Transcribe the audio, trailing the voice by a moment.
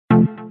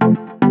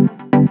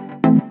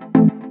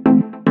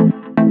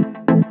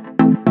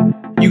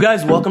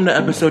guys, welcome to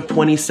episode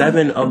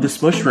 27 of The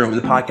Smush Room,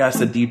 the podcast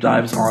that deep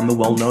dives on the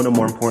well-known and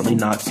more importantly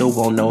not so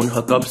well-known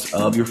hookups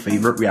of your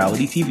favorite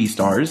reality TV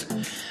stars.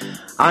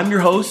 I'm your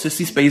host,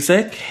 Sissy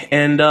Spacek,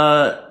 and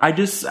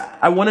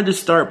I wanted to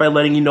start by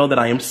letting you know that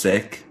I am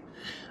sick.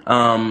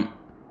 And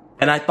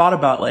I thought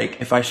about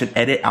if I should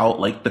edit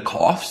out the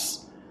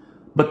coughs,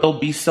 but there'll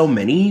be so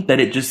many that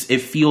it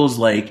feels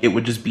like it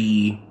would just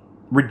be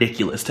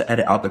ridiculous to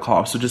edit out the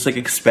coughs. So just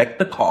expect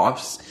the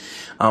coughs.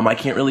 I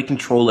can't really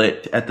control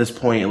it at this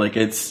point.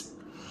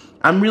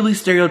 I'm really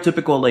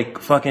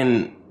stereotypical,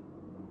 fucking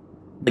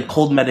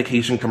cold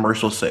medication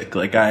commercial sick.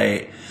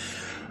 I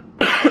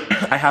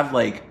have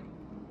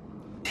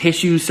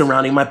tissues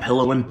surrounding my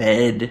pillow in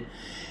bed,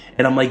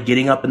 and I'm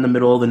getting up in the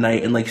middle of the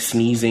night and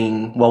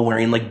sneezing while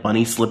wearing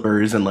bunny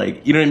slippers and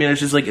you know what I mean?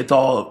 It's just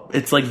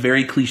it's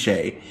very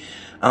cliche.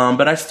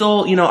 But I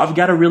still, I've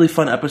got a really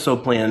fun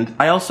episode planned.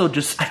 I also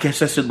I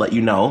guess I should let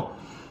you know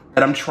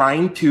that I'm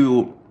trying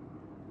to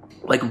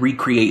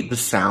recreate the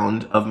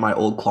sound of my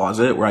old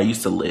closet where I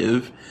used to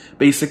live,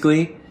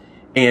 basically.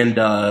 And,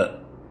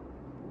 the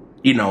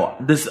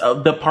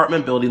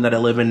apartment building that I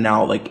live in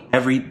now,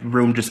 every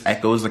room just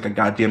echoes like a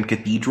goddamn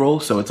cathedral.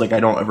 So it's I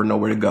don't ever know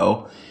where to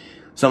go.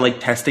 So I'm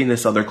testing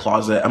this other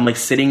closet. I'm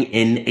sitting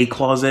in a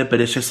closet,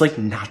 but it's just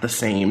not the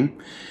same.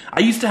 I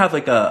used to have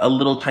a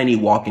little tiny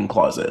walk-in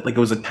closet. It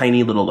was a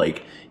tiny little,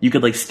 you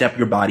could step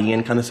your body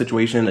in kind of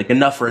situation,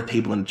 enough for a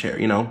table and a chair,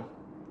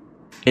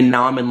 And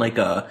now I'm in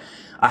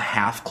a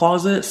half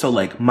closet, so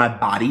my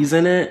body's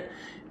in it,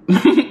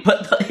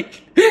 but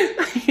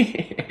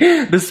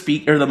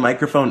the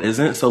microphone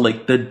isn't, so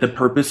the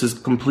purpose is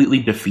completely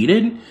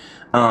defeated.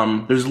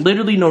 There's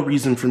literally no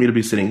reason for me to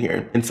be sitting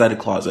here inside a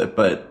closet,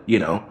 but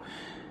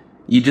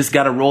you just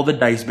gotta roll the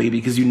dice, baby,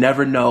 because you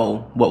never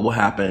know what will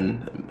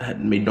happen. It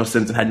made no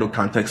sense and had no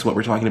context what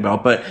we're talking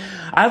about, but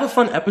I have a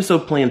fun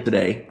episode planned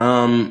today.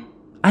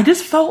 I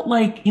just felt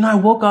I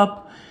woke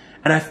up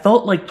and I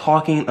felt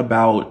talking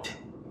about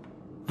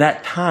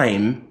that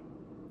time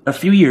a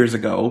few years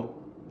ago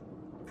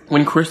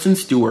when Kristen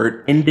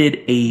Stewart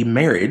ended a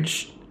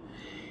marriage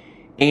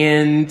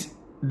and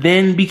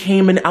then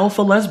became an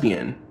alpha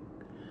lesbian.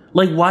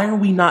 Why are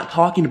we not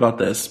talking about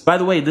this? By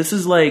the way, this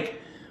is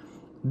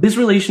this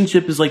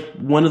relationship is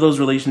one of those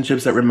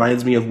relationships that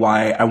reminds me of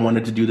why I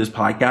wanted to do this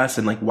podcast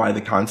and why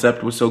the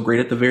concept was so great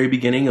at the very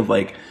beginning of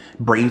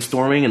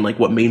brainstorming and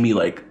what made me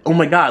oh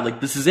my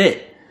God, this is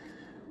it.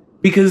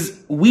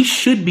 Because we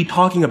should be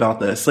talking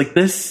about this.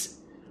 This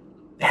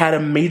had a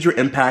major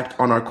impact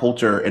on our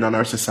culture and on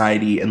our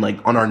society and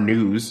on our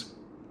news.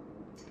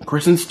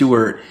 Kristen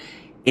Stewart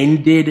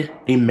ended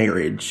a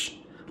marriage.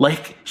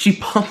 She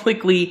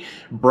publicly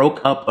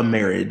broke up a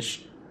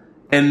marriage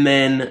and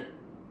then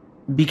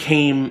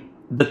became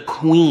the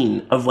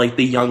queen of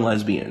the young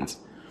lesbians.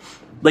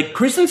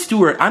 Kristen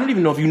Stewart, I don't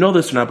even know if you know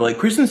this or not, but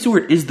Kristen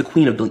Stewart is the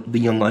queen of the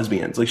young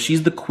lesbians.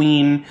 She's the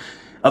queen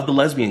of the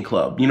lesbian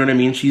club. You know what I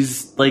mean?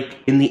 She's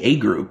in the A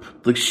group.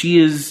 She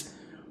is,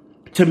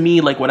 to me,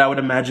 what I would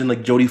imagine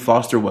Jodie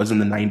Foster was in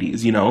the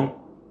 90s,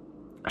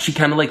 She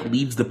kind of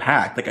leads the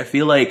pack. I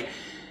feel it's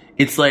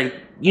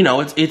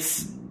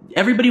it's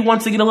everybody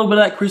wants to get a little bit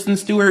of that Kristen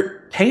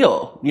Stewart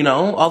tail,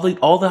 all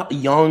the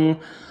young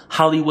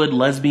Hollywood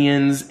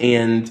lesbians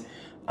and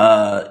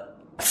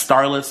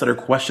starlets that are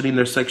questioning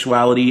their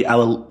sexuality, a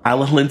la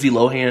Lindsay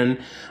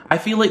Lohan. I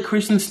feel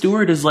Kristen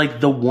Stewart is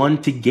the one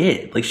to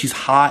get. She's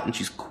hot and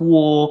she's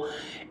cool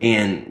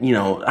and,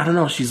 I don't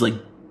know, she's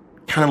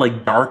kind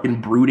of dark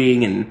and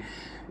brooding and,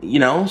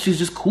 she's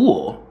just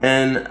cool.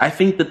 And I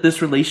think that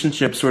this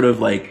relationship this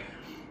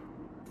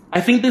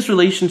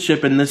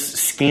relationship and this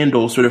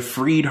scandal sort of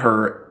freed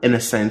her in a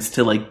sense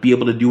to be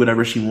able to do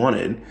whatever she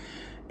wanted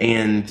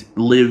and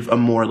live a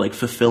more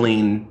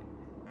fulfilling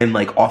and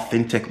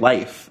authentic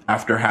life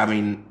after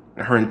having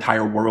her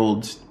entire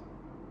world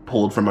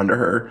pulled from under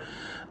her.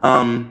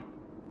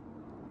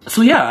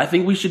 So yeah, I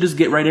think we should just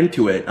get right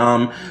into it.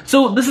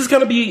 So this is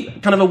going to be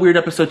kind of a weird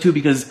episode too,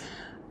 because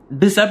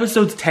this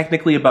episode's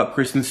technically about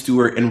Kristen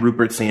Stewart and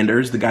Rupert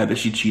Sanders, the guy that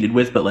she cheated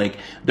with, but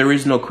there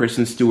is no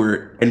Kristen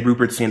Stewart and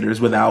Rupert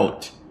Sanders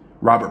without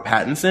Robert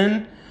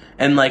Pattinson.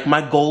 And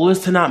my goal is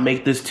to not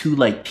make this too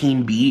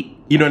Teen Beat.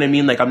 You know what I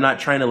mean? I'm not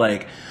trying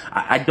to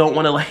I don't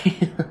want to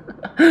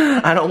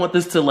I don't want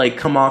this to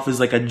come off as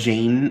a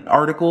Jane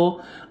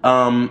article.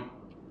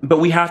 But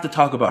we have to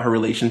talk about her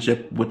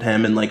relationship with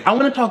him. And I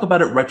want to talk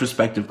about it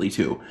retrospectively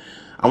too.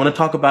 I want to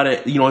talk about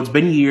it, it's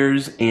been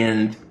years,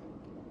 and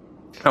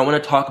I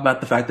want to talk about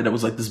the fact that it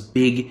was this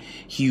big,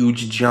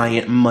 huge,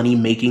 giant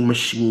money-making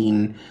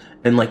machine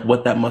and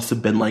what that must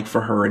have been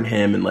for her and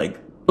him. And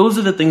those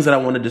are the things that I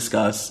want to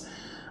discuss.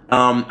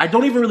 I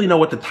don't even really know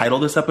what to title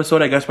this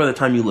episode. I guess by the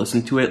time you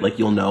listen to it,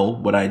 you'll know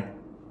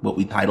what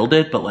we titled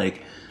it. But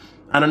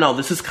I don't know.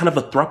 This is kind of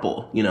a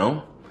throuple,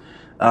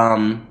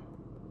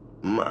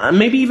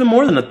 maybe even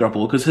more than a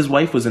throuple because his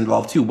wife was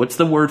involved too. What's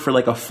the word for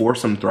a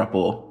foursome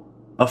throuple?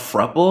 A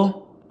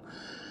frupple?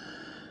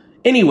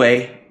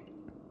 Anyway,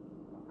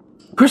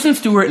 Kristen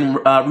Stewart and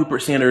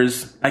Rupert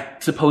Sanders, I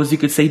suppose you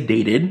could say,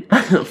 dated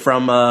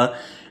from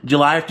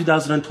July of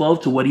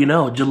 2012 to what do you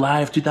know?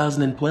 July of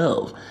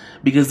 2012.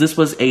 Because this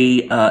was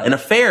an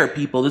affair,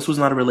 people. This was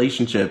not a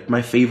relationship.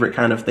 My favorite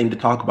kind of thing to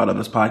talk about on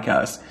this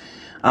podcast.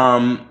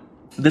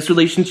 This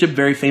relationship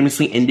very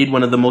famously ended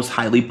one of the most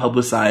highly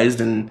publicized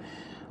and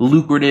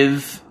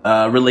lucrative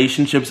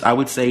relationships, I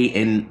would say,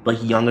 in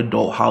like young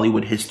adult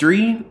Hollywood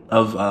history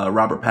of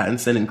Robert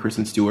Pattinson and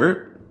Kristen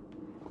Stewart.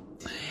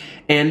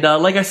 And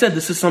like I said,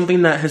 this is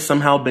something that has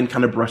somehow been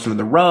kind of brushed under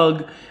the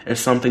rug.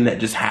 It's something that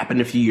just happened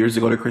a few years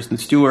ago to Kristen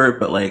Stewart.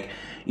 But like,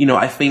 you know,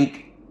 I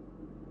think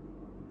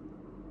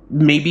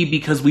maybe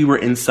because we were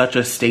in such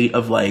a state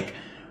of like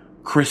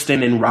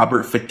Kristen and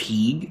Robert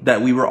fatigue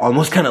that we were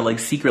almost kind of like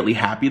secretly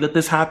happy that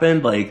this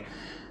happened. Like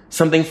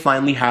something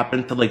finally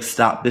happened to like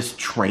stop this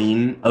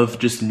train of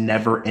just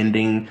never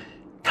ending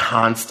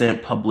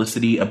constant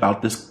publicity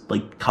about this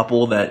like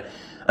couple that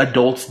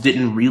adults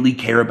didn't really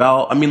care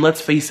about. I mean,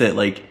 let's face it,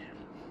 like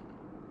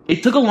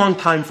it took a long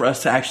time for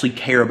us to actually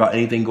care about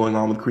anything going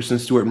on with Kristen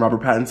Stewart and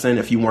Robert Pattinson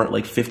if you weren't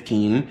like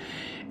 15.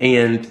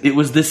 And it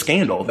was this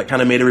scandal that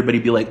kind of made everybody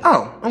be like,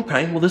 oh,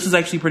 okay, well, this is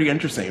actually pretty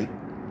interesting.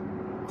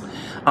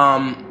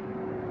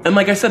 And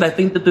like I said, I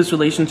think that this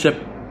relationship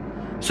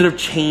sort of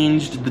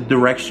changed the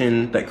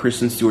direction that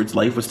Kristen Stewart's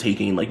life was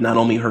taking, like not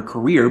only her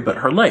career, but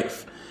her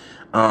life.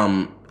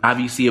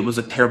 Obviously, it was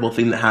a terrible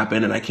thing that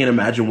happened, and I can't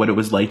imagine what it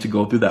was like to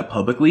go through that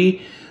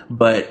publicly.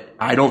 But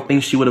I don't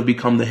think she would have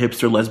become the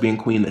hipster lesbian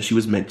queen that she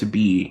was meant to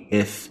be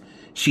if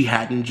she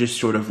hadn't just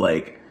sort of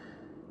like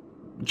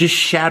just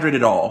shattered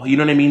it all. You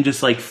know what I mean?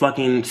 Just like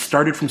fucking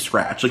started from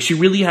scratch. Like she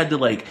really had to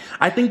like,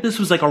 I think this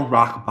was like a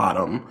rock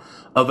bottom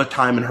of a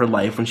time in her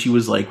life when she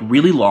was like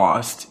really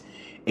lost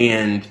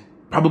and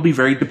probably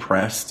very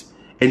depressed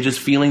and just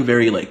feeling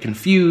very like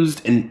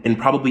confused and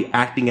probably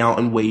acting out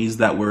in ways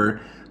that were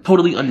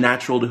totally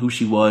unnatural to who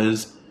she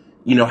was,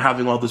 you know,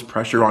 having all this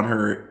pressure on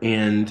her,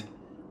 and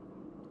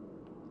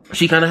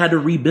she kind of had to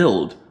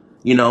rebuild,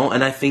 you know,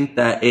 and I think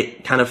that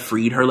it kind of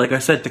freed her, like I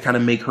said, to kind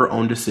of make her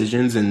own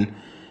decisions and,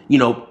 you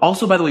know,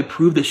 also, by the way,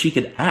 prove that she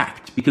could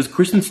act, because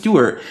Kristen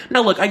Stewart,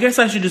 now look, I guess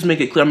I should just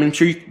make it clear, I mean, I'm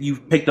sure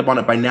you've picked up on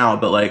it by now,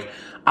 but like,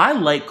 I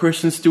like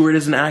Kristen Stewart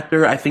as an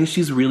actor. I think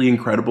she's really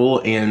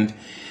incredible, and,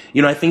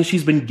 you know, I think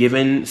she's been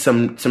given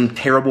some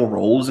terrible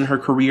roles in her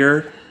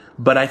career,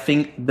 but I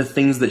think the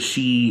things that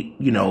she,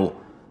 you know,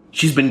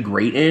 she's been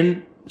great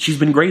in.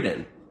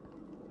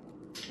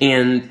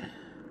 And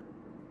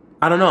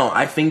I don't know.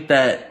 I think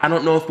that, I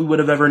don't know if we would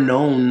have ever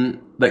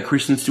known that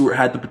Kristen Stewart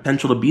had the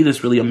potential to be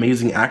this really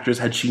amazing actress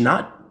had she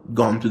not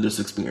gone through this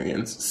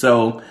experience.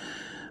 So,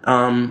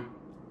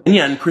 and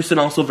yeah, and Kristen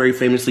also very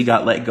famously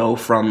got let go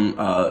from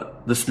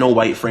the Snow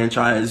White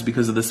franchise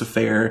because of this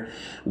affair,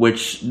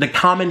 which the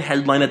common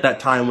headline at that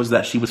time was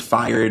that she was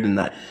fired and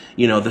that,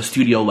 you know, the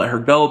studio let her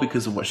go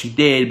because of what she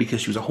did, because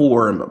she was a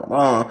whore and blah,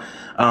 blah,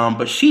 blah.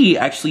 But she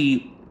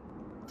actually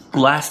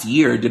last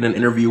year did an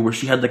interview where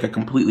she had like a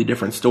completely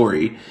different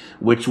story,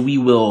 which we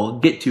will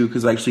get to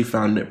because I actually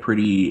found it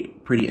pretty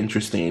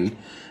interesting.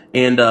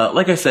 And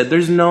like I said,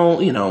 there's no,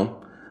 you know,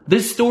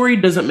 this story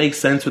doesn't make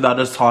sense without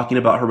us talking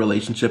about her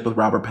relationship with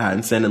Robert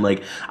Pattinson. And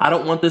like, I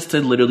don't want this to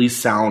literally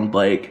sound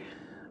like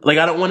I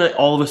don't want to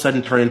all of a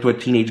sudden turn into a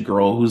teenage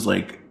girl who's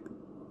like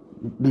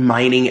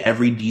mining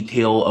every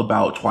detail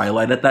about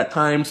Twilight at that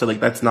time. So like,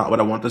 that's not what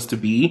I want this to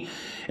be.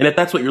 And if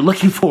that's what you're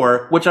looking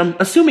for, which I'm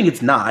assuming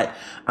it's not,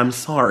 I'm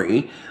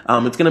sorry.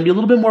 It's going to be a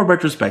little bit more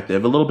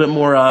retrospective, a little bit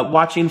more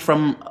watching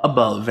from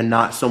above and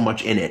not so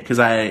much in it. Cause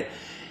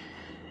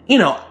you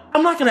know,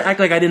 I'm not going to act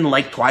like I didn't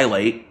like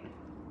Twilight.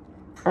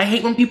 I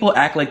hate when people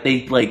act like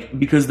they, like,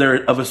 because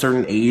they're of a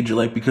certain age, or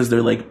like, because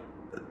they're like,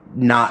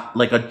 not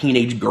like a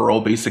teenage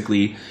girl,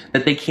 basically,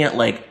 that they can't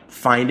like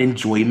find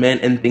enjoyment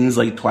in things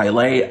like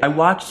Twilight. I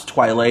watched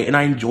Twilight and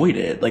I enjoyed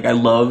it. Like, I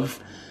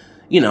love,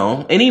 you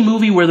know, any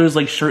movie where there's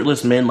like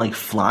shirtless men like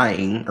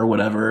flying or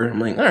whatever. I'm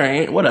like, all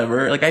right,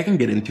 whatever. Like, I can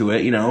get into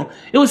it, you know.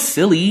 It was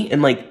silly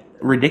and like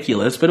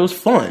ridiculous, but it was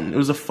fun. It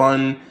was a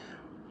fun,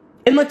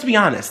 and let's be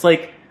honest,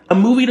 like, a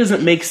movie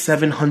doesn't make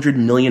 $700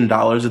 million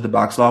at the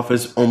box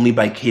office only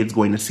by kids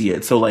going to see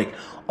it. So like,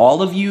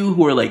 all of you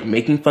who are like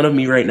making fun of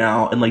me right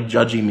now and like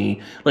judging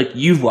me, like,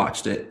 you've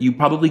watched it. You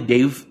probably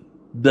gave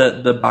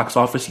the box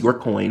office your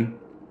coin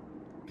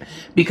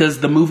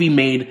because the movie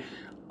made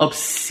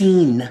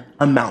obscene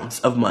amounts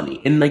of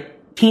money. And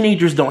like,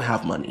 teenagers don't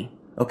have money,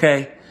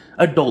 okay?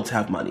 Adults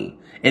have money.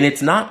 And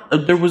it's not,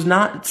 there was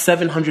not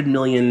 700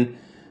 million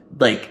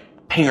like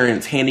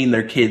parents handing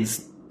their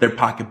kids their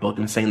pocketbook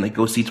and saying like,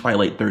 go see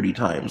Twilight 30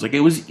 times. Like,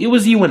 it was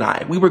you and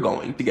I. We were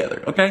going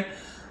together, okay?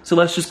 So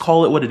let's just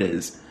call it what it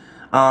is.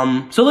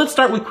 So let's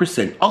start with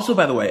Kristen. Also,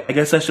 by the way, I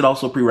guess I should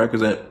also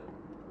prerequisite.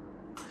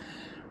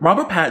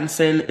 Robert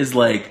Pattinson is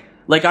like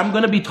I'm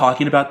going to be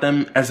talking about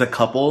them as a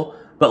couple,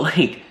 but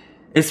like,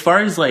 as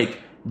far as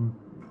like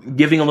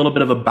giving a little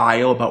bit of a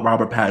bio about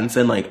Robert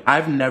Pattinson, like,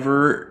 I've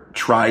never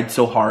tried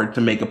so hard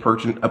to make a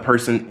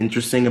person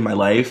interesting in my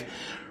life.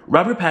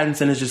 Robert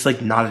Pattinson is just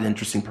like not an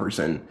interesting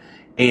person.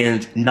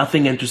 And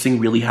nothing interesting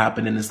really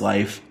happened in his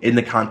life in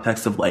the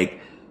context of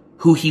like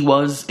who he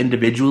was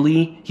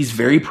individually. He's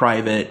very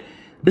private.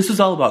 this is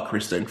all about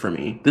Kristen for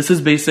me. This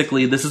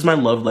is my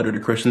love letter to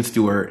Kristen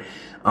Stewart,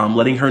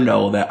 letting her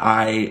know that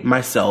I,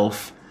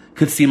 myself,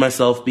 could see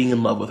myself being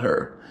in love with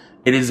her.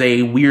 It is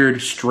a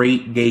weird,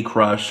 straight, gay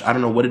crush. I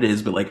don't know what it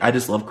is, but, like, I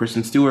just love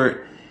Kristen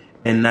Stewart,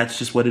 and that's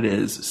just what it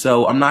is.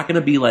 So I'm not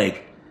gonna be,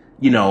 like,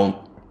 you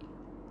know,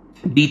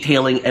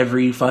 detailing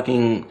every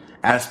fucking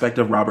aspect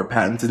of Robert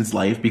Pattinson's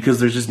life, because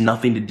there's just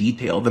nothing to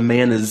detail. The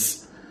man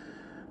is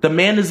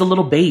a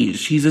little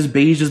beige. He's as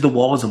beige as the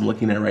walls I'm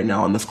looking at right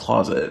now in this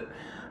closet.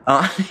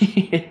 So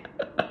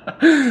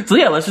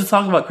yeah, let's just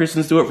talk about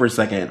Kristen Stewart for a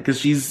second, because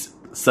she's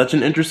such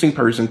an interesting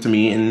person to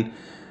me, and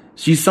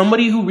she's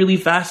somebody who really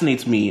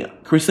fascinates me.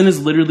 Kristen is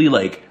literally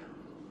like,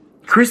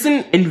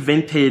 Kristen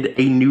invented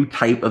a new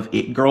type of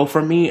it girl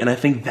for me, and I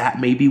think that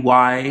may be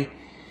why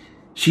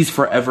she's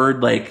forever,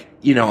 like,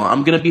 you know,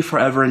 I'm gonna be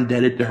forever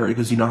indebted to her,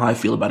 because you know how I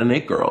feel about an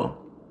it girl.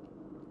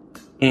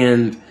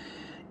 And,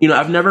 you know,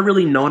 I've never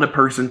really known a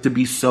person to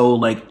be so,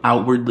 like,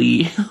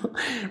 outwardly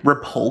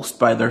repulsed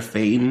by their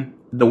fame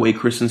the way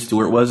Kristen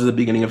Stewart was at the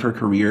beginning of her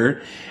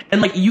career.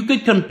 And, like, you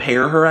could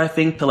compare her, I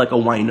think, to, like, a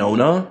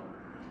Winona,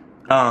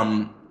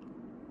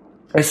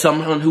 as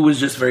someone who was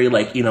just very,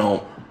 like, you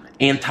know,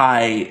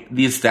 anti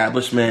the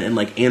establishment and,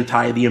 like,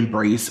 anti the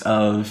embrace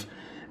of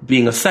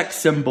being a sex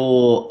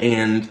symbol,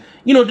 and,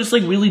 you know, just,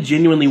 like, really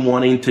genuinely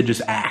wanting to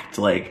just act,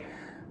 like,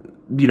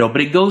 you know, but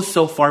it goes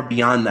so far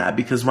beyond that,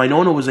 because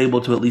Winona was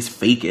able to at least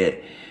fake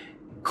it.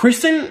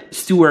 Kristen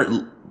Stewart,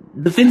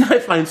 the thing that I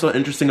find so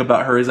interesting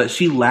about her is that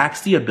she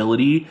lacks the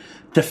ability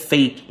to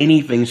fake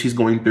anything she's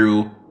going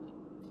through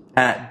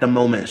at the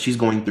moment she's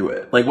going through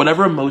it. Like,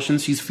 whatever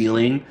emotions she's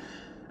feeling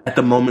at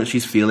the moment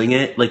she's feeling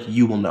it, like,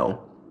 you will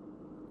know.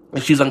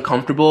 If she's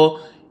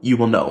uncomfortable, you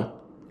will know.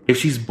 If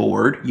she's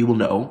bored, you will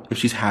know. If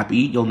she's happy,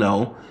 you'll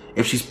know.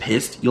 If she's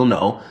pissed, you'll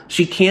know.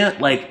 She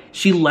can't, like,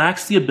 she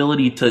lacks the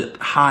ability to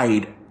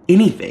hide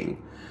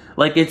anything.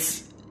 Like,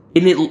 it's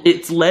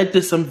led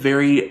to some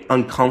very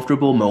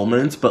uncomfortable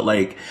moments, but,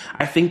 like,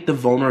 I think the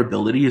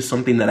vulnerability is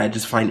something that I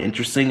just find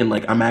interesting, and,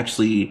 like,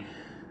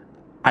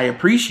 I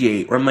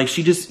appreciate, where I'm like,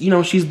 she just, you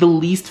know, she's the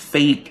least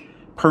fake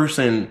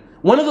person,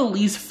 one of the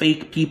least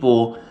fake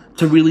people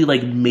to really,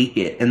 like, make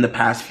it in the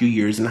past few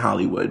years in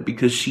Hollywood,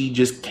 because she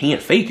just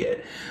can't fake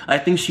it. I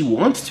think she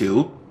wants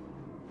to.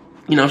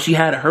 You know, she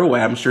had it her way.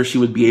 I'm sure she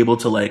would be able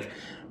to, like,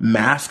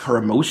 mask her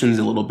emotions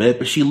a little bit,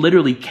 but she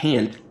literally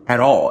can't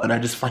at all. And I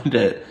just find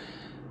it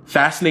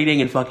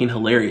fascinating and fucking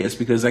hilarious,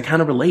 because I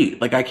kind of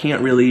relate. Like,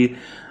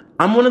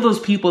 I'm one of those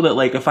people that,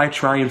 like, if I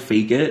try and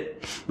fake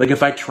it, like,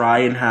 if I try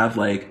and have,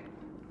 like,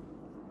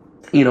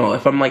 you know,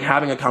 if I'm, like,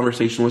 having a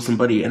conversation with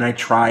somebody and I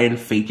try and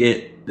fake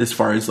it as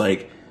far as,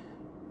 like,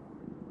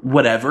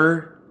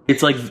 whatever,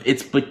 it's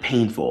like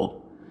painful.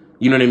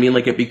 You know what I mean?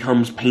 Like, it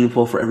becomes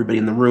painful for everybody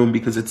in the room,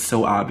 because it's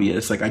so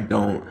obvious. Like,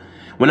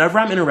 whenever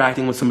I'm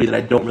interacting with somebody that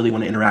I don't really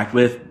want to interact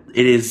with,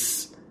 it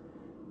is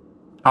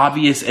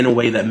obvious in a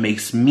way that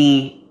makes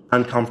me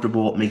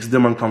uncomfortable, makes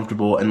them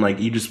uncomfortable, and,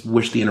 like, you just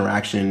wish the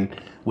interaction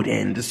would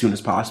end as soon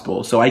as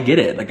possible. So I get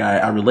it. Like,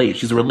 I relate.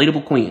 She's a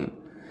relatable queen.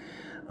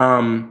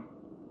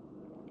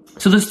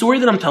 So the story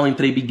that I'm telling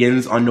today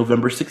begins on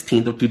November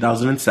 16th of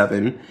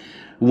 2007,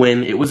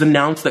 when it was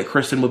announced that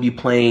Kristen would be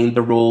playing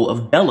the role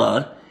of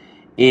Bella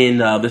in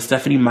the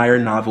Stephenie Meyer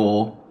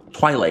novel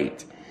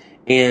Twilight.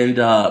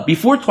 And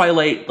before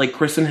Twilight, like,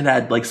 Kristen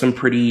had like, some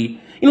pretty,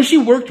 you know, she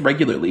worked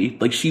regularly.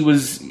 Like,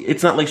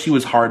 it's not like she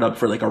was hard up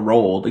for, like, a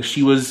role. Like,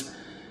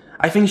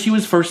 I think she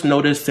was first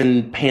noticed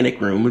in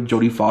Panic Room with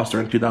Jodie Foster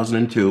in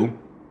 2002,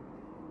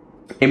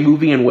 a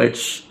movie in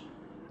which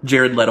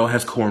Jared Leto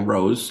has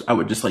cornrows, I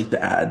would just like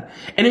to add.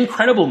 An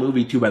incredible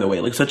movie, too, by the way.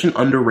 Like, such an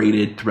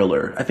underrated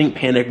thriller. I think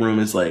Panic Room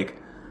is, like,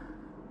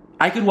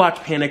 I could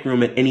watch Panic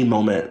Room at any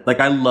moment. Like,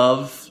 I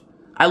love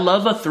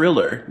a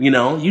thriller, you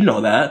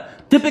know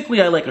that.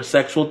 Typically, I like a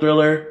sexual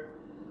thriller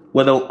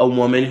with a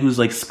woman who's,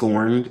 like,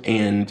 scorned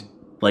and,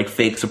 like,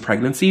 fakes a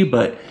pregnancy,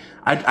 but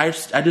I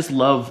just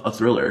love a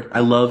thriller.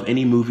 I love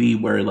any movie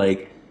where,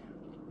 like,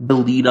 the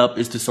lead up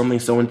is to something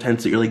so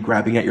intense that you're, like,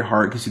 grabbing at your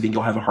heart because you think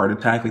you'll have a heart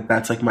attack. Like,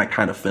 that's, like, my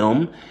kind of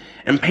film.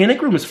 And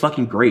Panic Room is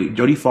fucking great.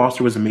 Jodie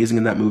Foster was amazing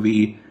in that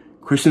movie.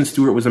 Kristen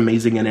Stewart was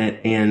amazing in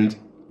it, and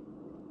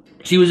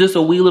she was just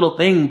a wee little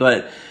thing,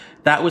 but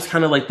that was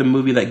kind of like the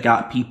movie that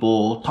got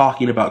people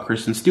talking about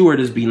Kristen Stewart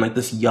as being, like,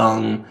 this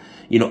young,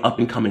 you know,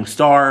 up-and-coming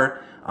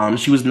star.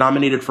 She was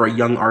nominated for a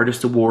Young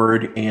Artist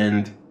Award,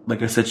 and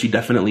like I said, she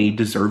definitely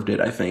deserved it,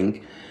 I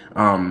think.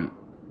 And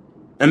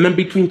then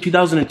between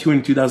 2002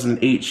 and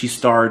 2008, she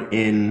starred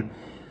in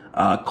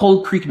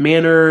Cold Creek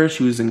Manor.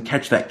 She was in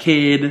Catch That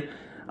Kid,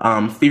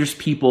 Fierce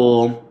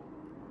People,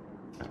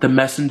 The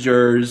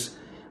Messengers,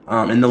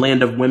 In the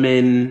Land of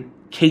Women,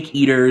 Cake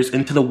Eaters,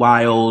 Into the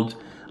Wild.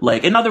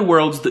 Like, in other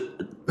words, the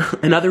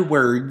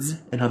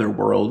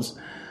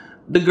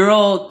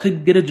girl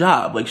could get a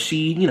job. Like,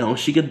 she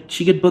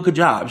could book a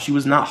job. She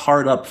was not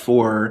hard up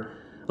for,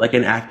 like,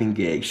 an acting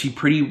gig. She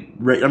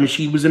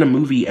was in a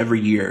movie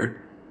every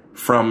year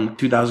from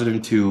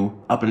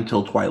 2002 up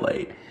until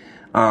Twilight.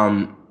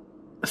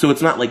 So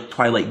it's not like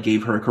Twilight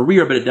gave her a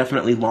career, but it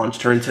definitely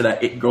launched her into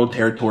that it girl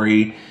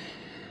territory.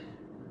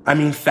 I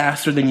mean,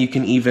 faster than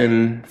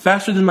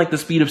like the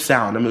speed of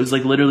sound. I mean, it was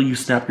like literally you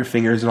snap your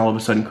fingers and all of a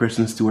sudden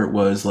Kristen Stewart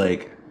was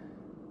like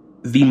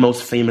the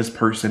most famous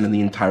person in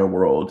the entire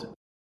world.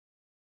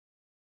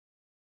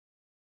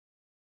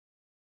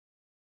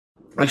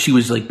 Like she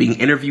was like being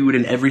interviewed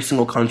in every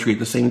single country at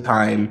the same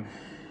time.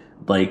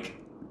 Like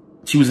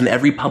she was in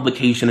every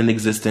publication in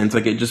existence.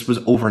 Like it just was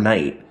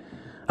overnight.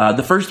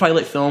 The first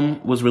Twilight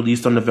film was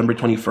released on November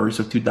 21st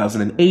of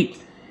 2008.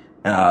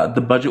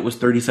 The budget was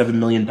 $37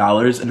 million,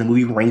 and the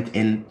movie ranked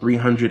in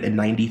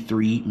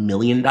 $393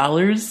 million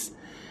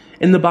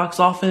in the box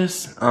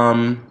office.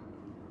 Now,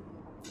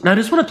 I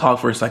just want to talk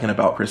for a second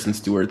about Kristen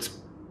Stewart's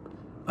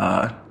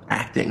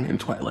acting in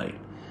Twilight.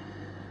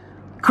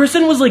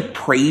 Kristen was, like,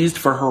 praised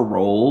for her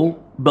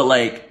role, but,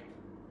 like,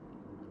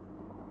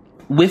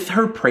 with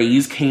her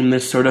praise came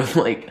this sort of,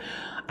 like,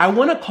 I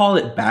want to call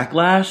it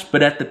backlash,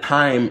 but at the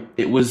time,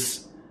 it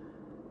was...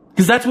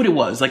 Because that's what it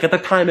was. Like, at the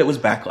time, it was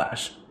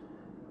backlash.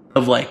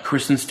 Of, like,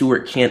 Kristen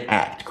Stewart can't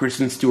act.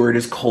 Kristen Stewart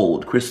is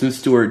cold. Kristen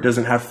Stewart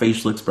doesn't have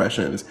facial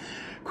expressions.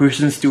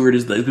 Kristen Stewart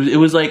is... It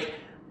was, like...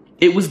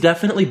 It was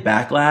definitely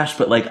backlash,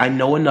 but, like, I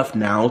know enough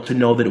now to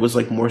know that it was,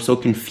 like, more so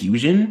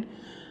confusion.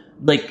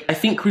 Like, I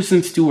think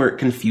Kristen Stewart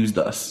confused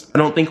us. I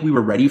don't think we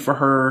were ready for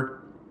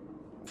her.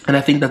 And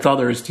I think that's all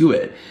there is to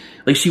it.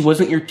 Like, she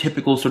wasn't your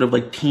typical sort of,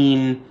 like,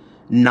 teen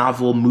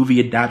novel movie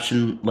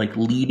adaptation, like,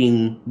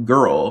 leading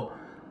girl.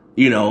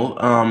 You know?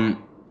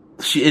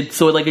 So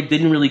it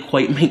didn't really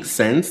quite make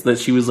sense that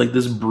she was, like,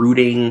 this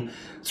brooding,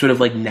 sort of,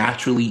 like,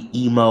 naturally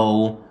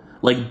emo,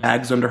 like,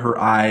 bags under her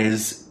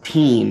eyes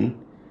teen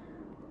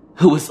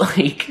who was,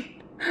 like...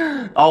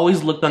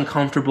 always looked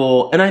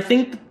uncomfortable. And I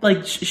think,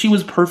 like, she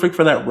was perfect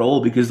for that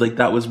role because, like,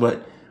 that was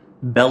what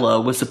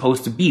Bella was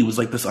supposed to be, was,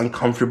 like, this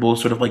uncomfortable,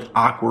 sort of, like,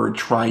 awkward,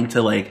 trying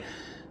to, like,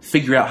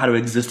 figure out how to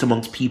exist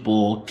amongst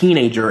people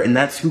teenager. And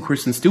that's who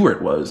Kristen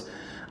Stewart was.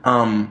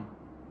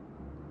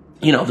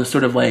 You know, the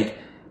sort of, like,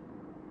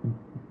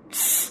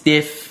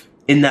 stiff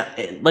in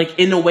that, like,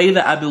 in a way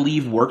that I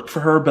believe worked for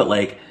her, but,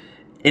 like,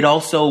 it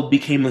also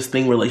became this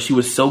thing where, like, she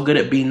was so good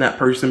at being that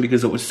person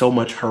because it was so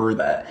much her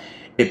that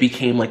it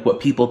became, like, what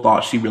people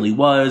thought she really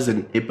was,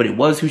 but it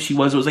was who she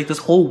was. It was, like, this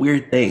whole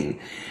weird thing.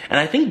 And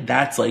I think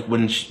that's, like,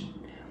 when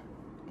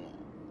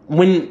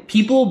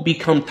people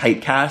become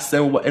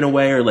typecast in a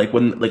way, or, like,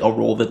 when, like, a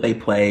role that they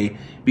play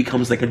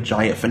becomes, like, a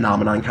giant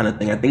phenomenon kind of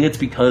thing, I think it's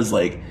because,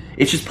 like,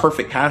 it's just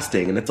perfect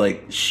casting. And it's,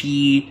 like,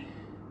 she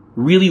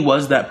really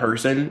was that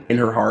person in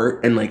her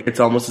heart. And, like, it's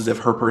almost as if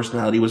her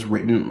personality was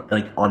written,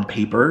 like, on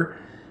paper.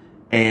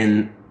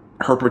 And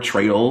her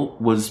portrayal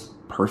was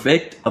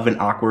perfect of an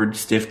awkward,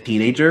 stiff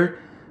teenager.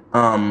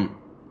 But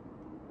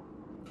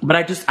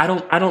I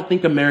don't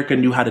think America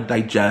knew how to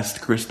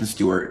digest Kristen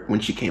Stewart when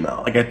she came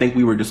out. Like, I think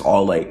we were just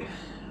all like,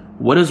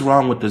 what is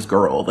wrong with this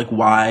girl? Like,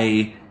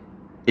 why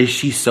is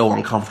she so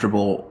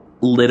uncomfortable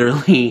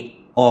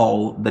literally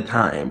all the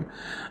time?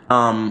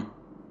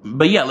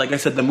 But yeah, like I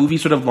said, the movie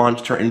sort of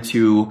launched her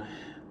into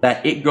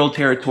that it girl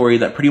territory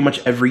that pretty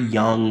much every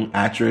young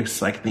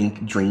actress, I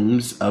think,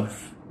 dreams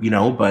of, you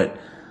know, but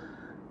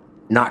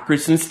not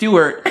Kristen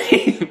Stewart.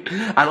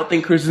 I don't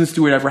think Kristen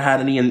Stewart ever had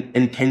any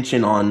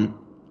intention on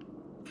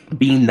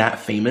being that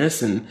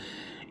famous. And,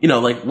 you know,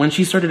 like, when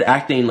she started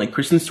acting, like,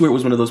 Kristen Stewart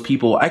was one of those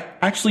people. I'm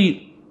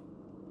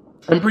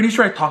pretty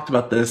sure I talked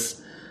about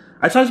this.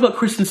 I talked about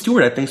Kristen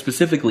Stewart, I think,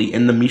 specifically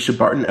in the Misha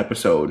Barton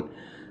episode.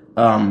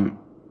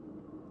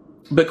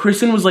 But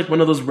Kristen was, like, one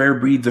of those rare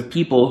breeds of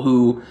people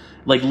who,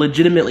 like,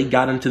 legitimately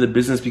got into the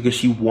business because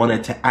she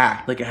wanted to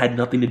act. Like, it had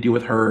nothing to do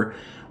with her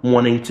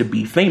wanting to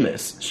be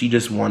famous. She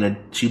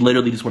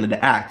literally just wanted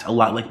to act, a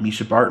lot like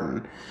Misha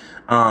Barton.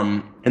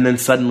 And then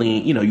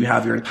suddenly, you know, you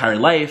have your entire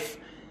life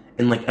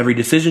and, like, every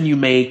decision you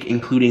make,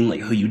 including,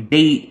 like, who you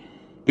date,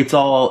 it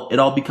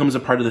all becomes a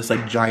part of this,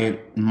 like, giant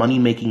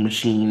money-making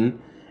machine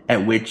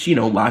at which, you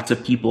know, lots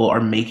of people are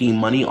making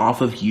money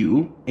off of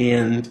you.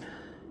 And,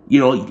 you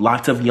know,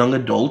 lots of young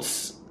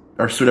adults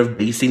are sort of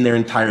basing their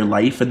entire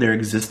life and their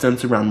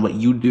existence around what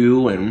you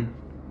do. And,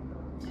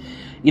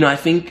 you know, I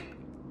think,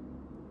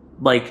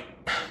 like,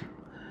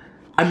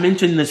 I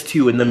mentioned this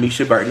too in the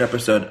Misha Barton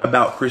episode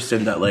about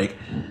Kristen, that, like,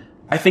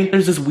 I think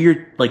there's this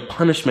weird, like,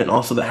 punishment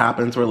also that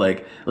happens where,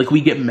 like we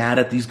get mad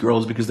at these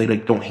girls because they,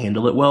 like, don't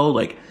handle it well.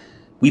 Like,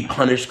 we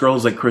punish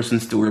girls like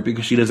Kristen Stewart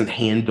because she doesn't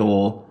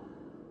handle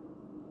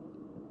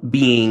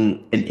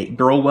being an it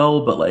girl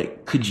well, but,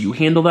 like, could you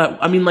handle that?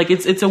 I mean, like,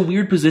 it's a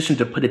weird position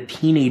to put a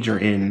teenager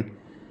in,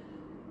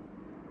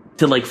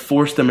 to, like,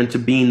 force them into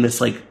being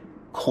this, like,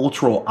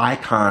 cultural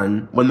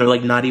icon when they're,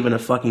 like, not even a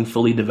fucking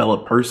fully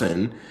developed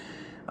person.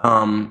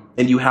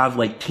 And you have,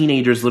 like,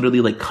 teenagers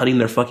literally, like, cutting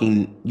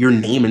your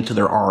name into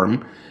their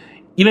arm.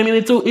 You know what I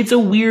mean? It's a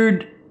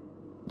weird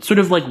sort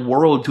of, like,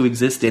 world to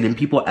exist in, and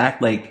people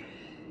act like,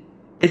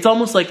 it's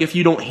almost like if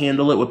you don't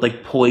handle it with,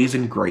 like, poise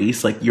and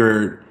grace, like,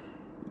 you're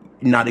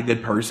not a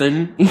good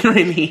person. You know what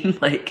I mean?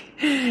 Like,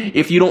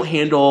 if you don't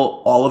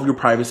handle all of your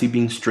privacy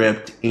being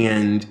stripped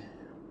and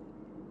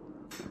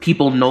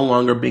people no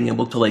longer being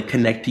able to like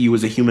connect to you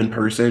as a human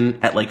person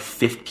at like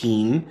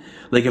 15.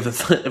 Like if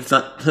it's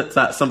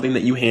not something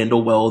that you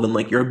handle well, then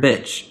like you're a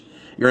bitch.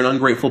 You're an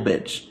ungrateful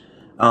bitch.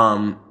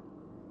 But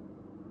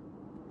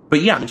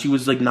yeah, she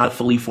was like not a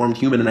fully formed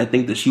human, and I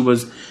think that she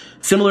was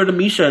similar to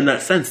Misha in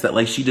that sense that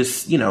like she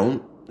just, you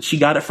know, she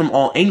got it from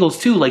all angles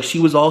too. Like she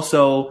was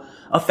also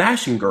a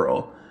fashion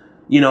girl.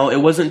 You know,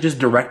 it wasn't just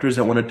directors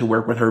that wanted to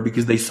work with her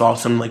because they saw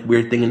some like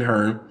weird thing in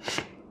her.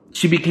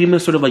 She became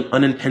this sort of like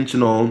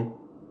unintentional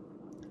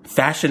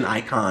fashion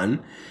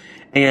icon.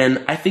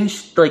 And I think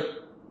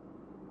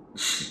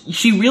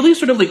she really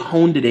sort of like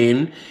honed it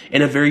in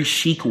a very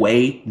chic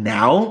way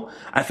now.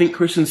 I think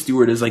Kristen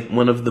Stewart is like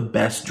one of the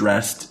best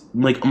dressed,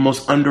 like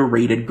most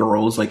underrated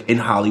girls like in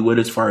Hollywood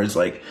as far as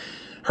like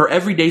her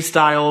everyday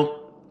style.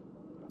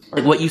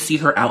 Like what you see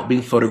her out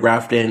being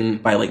photographed in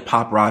by like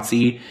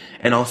paparazzi,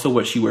 and also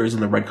what she wears on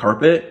the red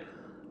carpet.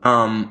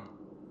 I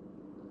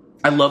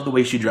love the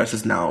way she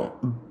dresses now,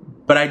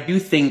 but I do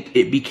think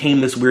it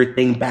became this weird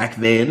thing back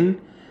then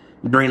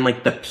during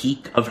like the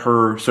peak of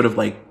her sort of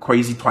like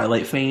crazy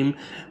Twilight fame,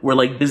 where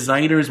like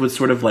designers would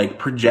sort of like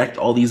project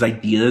all these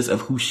ideas of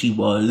who she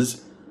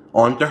was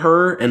onto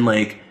her, and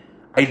like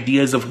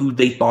ideas of who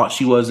they thought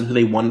she was and who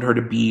they wanted her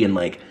to be, and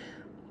like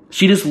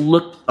she just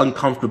looked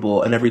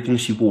uncomfortable in everything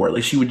she wore.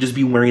 Like she would just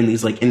be wearing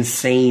these like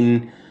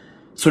insane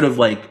sort of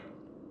like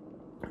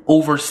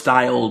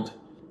overstyled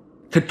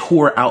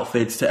couture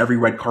outfits to every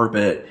red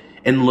carpet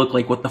and look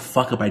like, what the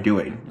fuck am I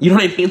doing? You know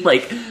what I mean?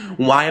 Like,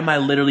 why am I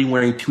literally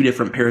wearing 2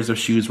 different pairs of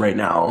shoes right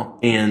now?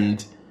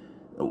 And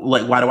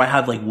like, why do I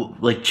have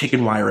like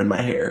chicken wire in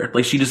my hair?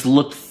 Like she just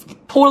looked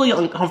totally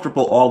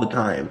uncomfortable all the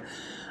time.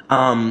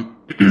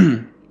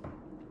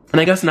 And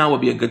I guess now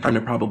would be a good time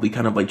to probably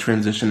kind of like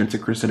transition into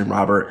Kristen and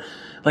Robert.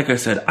 Like I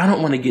said, I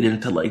don't want to get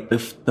into like the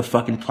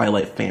fucking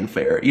Twilight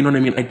fanfare. You know what I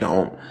mean? I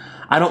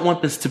don't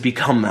want this to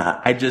become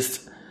that. I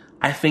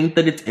think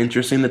that it's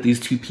interesting that these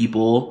two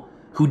people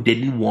who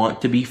didn't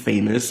want to be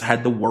famous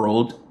had the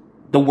world's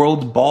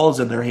balls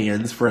in their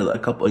hands for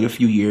a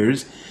few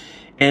years.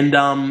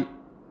 And,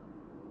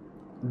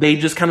 they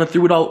just kind of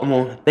threw it all.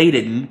 Well, they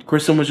didn't.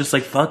 Kristen was just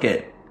like, fuck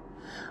it.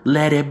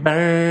 Let it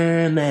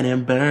burn,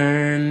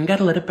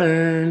 gotta let it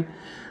burn.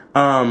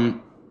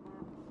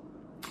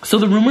 So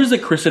the rumors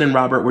that Kristen and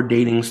Robert were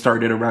dating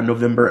started around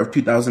November of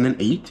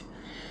 2008.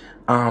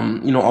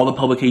 You know, all the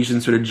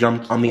publications sort of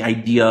jumped on the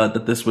idea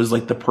that this was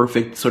like the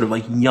perfect sort of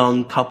like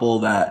young couple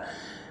that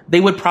they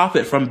would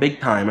profit from big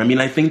time. I mean,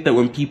 I think that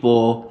when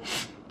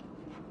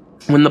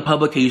the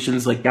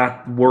publications like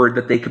got word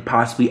that they could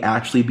possibly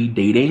actually be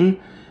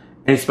dating,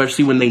 and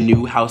especially when they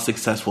knew how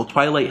successful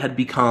Twilight had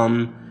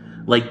become,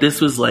 like, this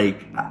was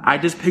like, I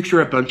just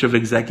picture a bunch of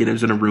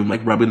executives in a room,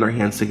 like, rubbing their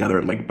hands together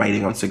and, like,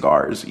 biting on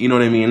cigars. You know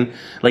what I mean?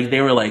 Like,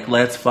 they were like,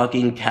 let's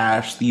fucking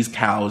cash these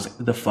cows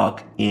the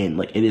fuck in.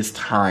 Like, it is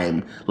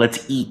time.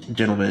 Let's eat,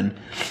 gentlemen.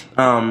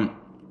 So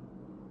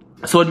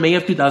in May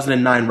of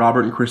 2009,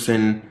 Robert and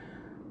Kristen,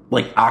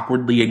 like,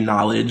 awkwardly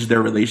acknowledged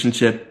their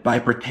relationship by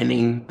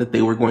pretending that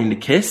they were going to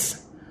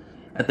kiss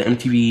at the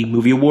MTV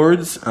Movie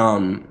Awards,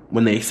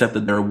 when they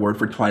accepted their award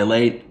for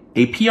Twilight.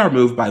 A PR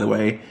move, by the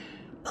way,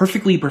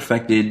 perfectly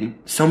perfected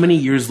so many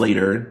years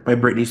later by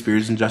Britney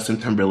Spears and Justin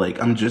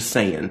Timberlake. I'm just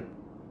saying.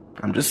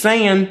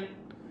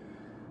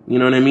 You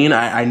know what I mean?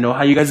 I know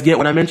how you guys get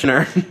when I mention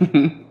her.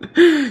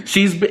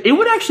 It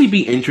would actually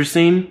be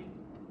interesting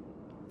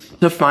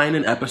to find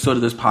an episode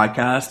of this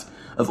podcast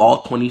of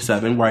all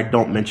 27 where I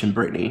don't mention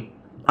Britney.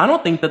 I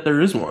don't think that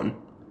there is one.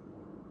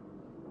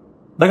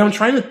 Like, I'm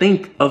trying to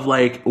think of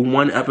like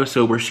one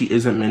episode where she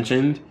isn't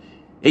mentioned.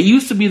 It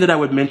used to be that I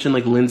would mention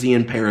like Lindsay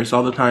in Paris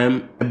all the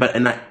time,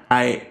 and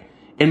I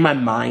in my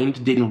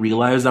mind didn't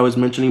realize I was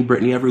mentioning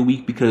Britney every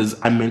week because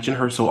I mention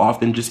her so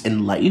often just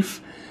in life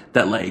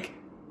that like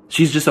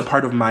she's just a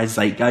part of my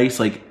zeitgeist.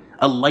 Like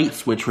a light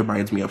switch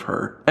reminds me of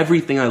her.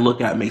 Everything I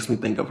look at makes me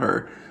think of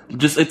her.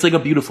 Just, it's like a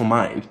beautiful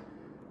mind.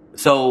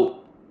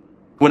 So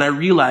when I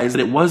realized that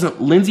it wasn't,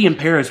 Lindsay and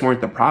Paris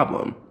weren't the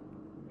problem.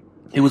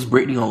 It was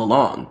Britney all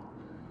along.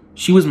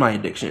 She was my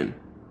addiction.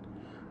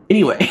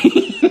 Anyway.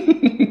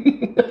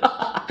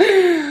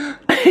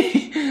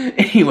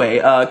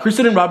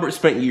 Kristen and Robert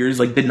spent years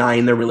like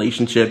denying their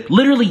relationship,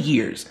 literally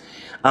years.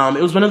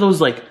 It was one of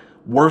those like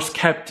worst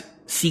kept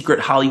secret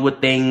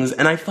Hollywood things,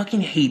 and I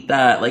fucking hate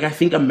that. Like, I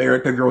think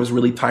America Girl is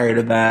really tired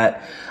of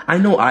that. I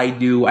know I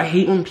do. I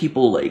hate when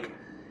people like,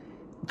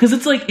 because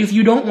it's like, if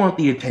you don't want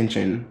the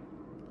attention,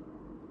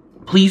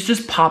 please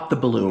just pop the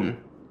balloon.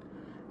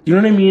 You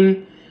know what I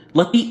mean?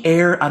 Let the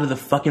air out of the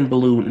fucking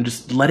balloon and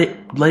just let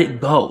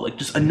it go. Like,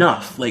 just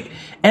enough. Like,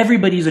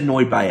 everybody's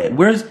annoyed by it.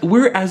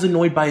 We're as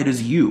annoyed by it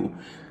as you.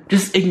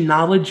 Just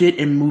acknowledge it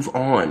and move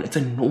on. It's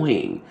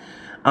annoying.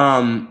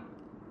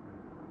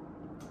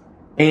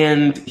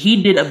 And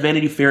he did a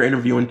Vanity Fair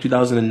interview in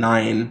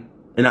 2009,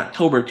 in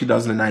October of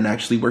 2009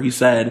 actually, where he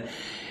said,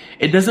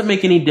 "It doesn't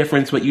make any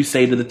difference what you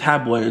say to the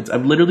tabloids.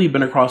 I've literally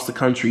been across the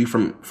country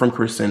from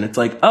Kristen. It's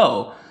like,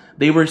 oh,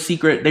 they were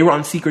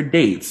on secret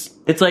dates.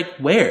 It's like,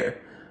 where?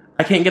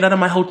 I can't get out of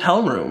my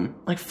hotel room."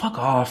 Like, fuck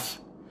off.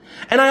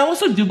 And I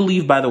also do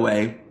believe, by the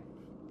way,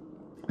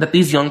 that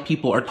these young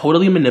people are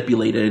totally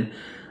manipulated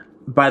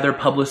by their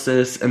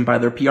publicists and by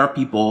their PR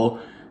people.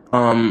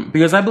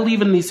 Because I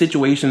believe in these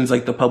situations,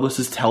 like, the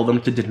publicists tell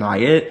them to deny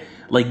it,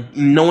 like,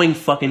 knowing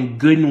fucking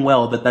good and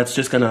well that that's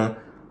just gonna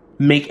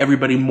make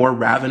everybody more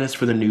ravenous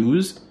for the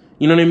news.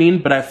 You know what I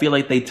mean? But I feel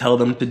like they tell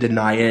them to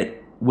deny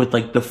it with,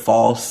 like, the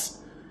false,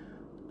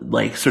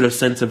 like, sort of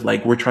sense of,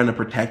 like, we're trying to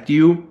protect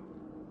you.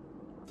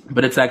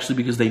 But it's actually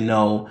because they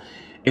know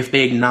if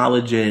they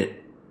acknowledge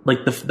it,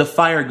 like, the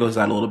fire goes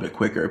out a little bit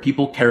quicker.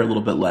 People care a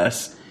little bit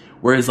less.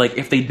 Whereas, like,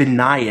 if they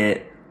deny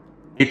it,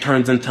 it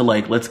turns into,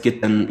 like, let's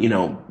get them, you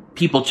know,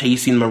 people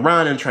chasing them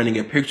around and trying to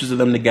get pictures of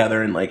them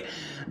together. And, like,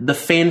 the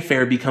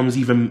fanfare becomes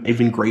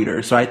even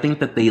greater. So I think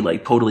that they,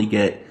 like, totally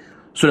get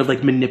sort of,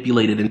 like,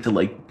 manipulated into,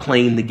 like,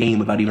 playing the game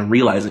without even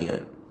realizing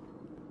it.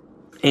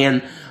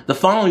 And the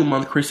following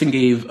month, Kristen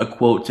gave a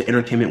quote to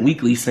Entertainment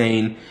Weekly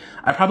saying,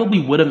 "I probably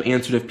would have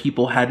answered if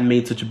people hadn't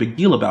made such a big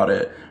deal about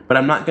it, but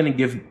I'm not going to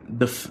give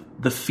the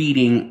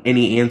feeding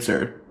any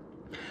answer.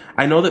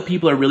 I know that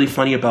people are really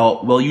funny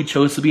about, well, you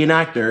chose to be an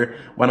actor.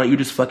 Why don't you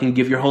just fucking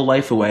give your whole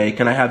life away?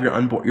 Can I have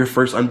your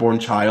first unborn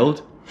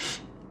child?"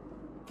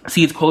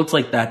 See, it's quotes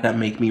like that that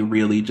make me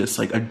really just,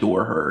 like,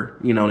 adore her.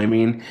 You know what I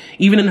mean?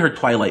 Even in her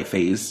Twilight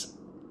phase,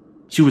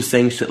 she was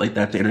saying shit like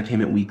that to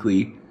Entertainment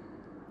Weekly.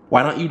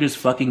 Why don't you just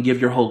fucking give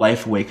your whole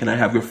life away? Can I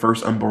have your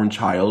first unborn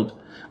child?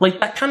 Like,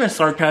 that kind of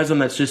sarcasm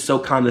that's just so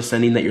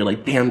condescending that you're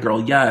like, damn,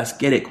 girl, yes,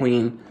 get it,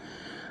 queen.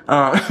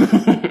 And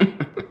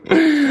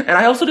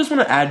I also just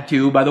want to add,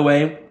 too, by the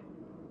way,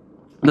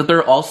 that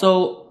there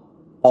also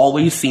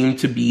always seemed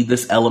to be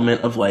this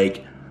element of,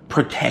 like,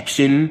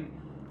 protection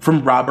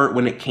from Robert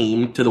when it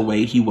came to the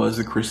way he was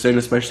with Kristen,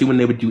 especially when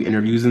they would do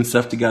interviews and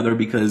stuff together,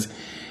 because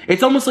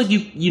it's almost like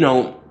you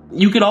know,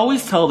 you could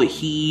always tell that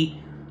he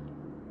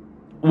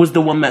was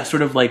the one that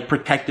sort of, like,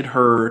 protected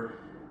her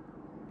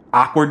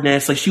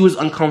awkwardness. Like, she was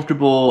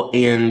uncomfortable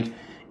and,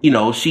 you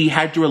know, she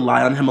had to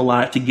rely on him a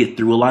lot to get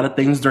through a lot of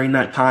things during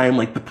that time,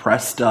 like the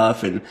press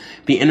stuff and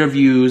the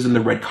interviews and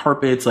the red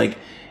carpets. Like,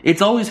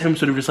 it's always him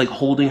sort of just, like,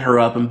 holding her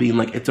up and being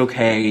like, it's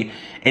okay.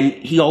 And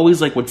he always,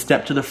 like, would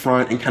step to the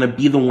front and kind of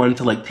be the one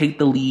to, like, take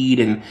the lead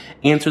and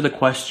answer the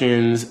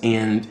questions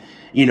and,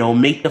 you know,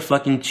 make the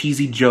fucking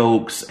cheesy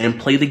jokes and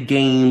play the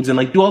games and,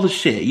 like, do all the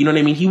shit. You know what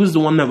I mean? He was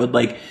the one that would,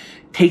 like,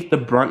 take the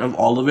brunt of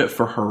all of it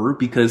for her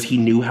because he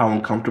knew how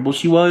uncomfortable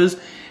she was.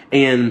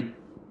 And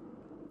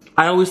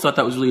I always thought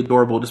that was really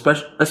adorable,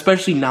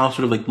 especially now,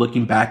 sort of, like,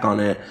 looking back on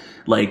it.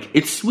 Like,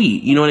 it's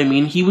sweet, you know what I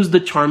mean? He was the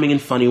charming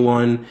and funny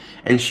one,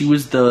 and she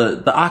was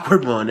the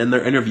awkward one in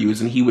their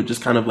interviews, and he would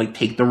just kind of, like,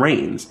 take the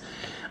reins.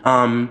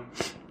 It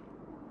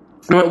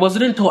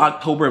wasn't until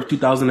October of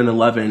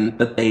 2011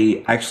 that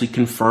they actually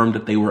confirmed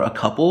that they were a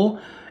couple.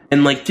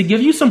 And, like, to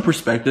give you some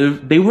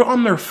perspective, they were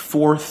on their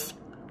 4th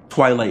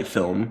Twilight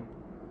film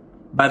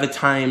by the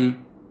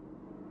time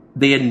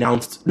they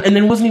announced, and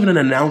it wasn't even an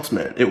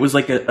announcement. It was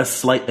like a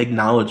slight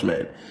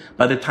acknowledgement.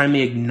 By the time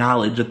they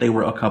acknowledged that they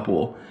were a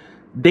couple,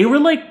 they were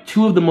like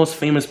 2 of the most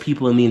famous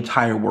people in the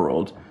entire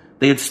world.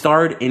 They had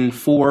starred in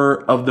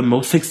 4 of the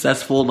most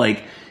successful,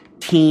 like,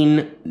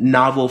 teen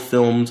novel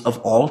films of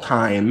all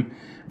time.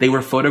 They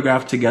were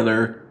photographed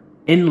together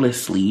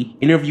endlessly,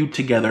 interviewed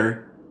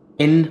together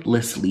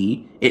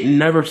endlessly. It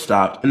never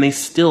stopped, and they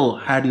still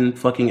hadn't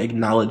fucking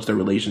acknowledged their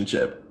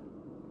relationship.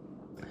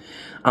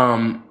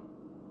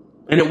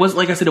 And it was,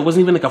 like I said, it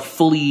wasn't even like a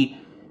fully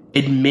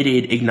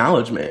admitted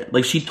acknowledgement.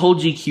 Like, she told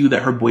GQ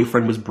that her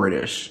boyfriend was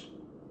British.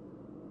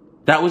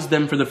 That was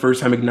them for the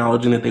first time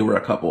acknowledging that they were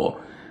a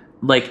couple.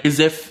 Like, as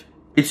if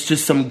it's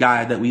just some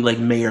guy that we, like,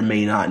 may or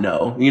may not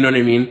know. You know what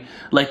I mean?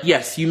 Like,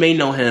 yes, you may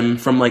know him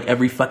from, like,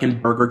 every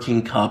fucking Burger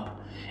King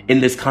cup in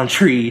this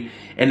country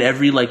and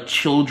every, like,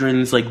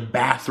 children's, like,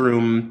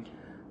 bathroom,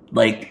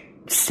 like,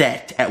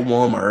 set at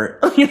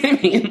Walmart. You know what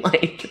I mean?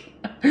 Like,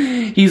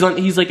 he's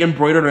like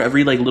embroidered on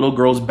every, like, little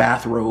girl's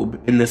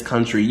bathrobe in this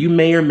country. You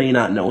may or may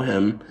not know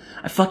him.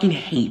 I fucking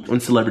hate when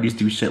celebrities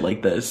do shit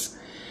like this.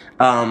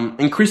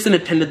 And Kristen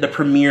attended the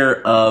premiere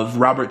of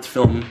Robert's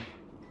film,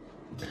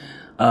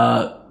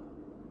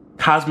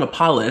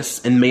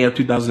 Cosmopolis, in May of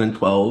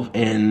 2012,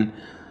 and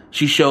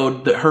she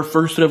showed her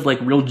first sort of, like,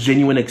 real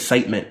genuine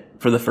excitement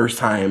for the first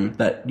time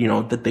that, you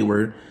know, that they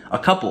were a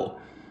couple.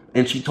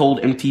 And she told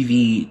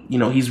MTV, you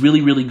know, he's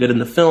really, really good in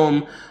the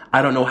film.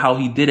 I don't know how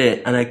he did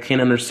it, and I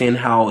can't understand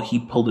how he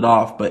pulled it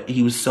off, but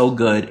he was so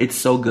good. It's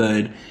so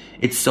good.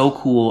 It's so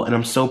cool, and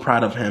I'm so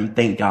proud of him.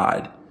 Thank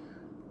God.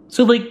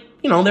 So, like,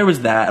 you know, there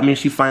was that. I mean,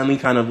 she finally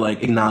kind of,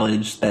 like,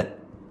 acknowledged that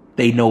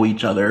they know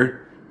each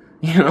other.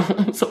 You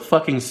know? So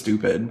fucking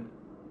stupid.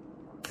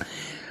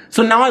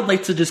 So now I'd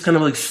like to just kind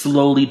of, like,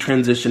 slowly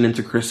transition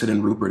into Kristen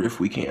and Rupert if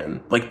we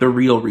can. Like, the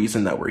real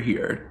reason that we're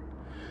here.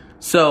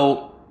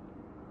 So,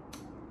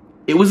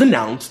 it was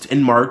announced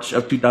in March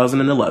of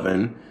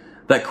 2011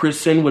 that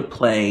Kristen would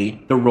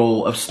play the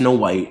role of Snow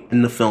White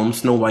in the film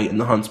Snow White and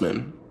the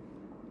Huntsman.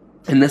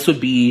 And this would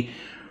be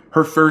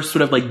her first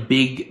sort of, like,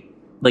 big,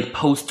 like,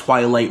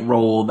 post-Twilight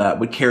role that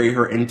would carry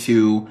her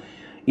into,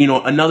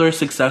 another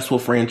successful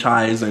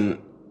franchise, and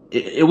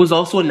it was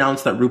also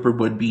announced that Rupert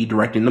would be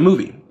directing the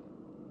movie.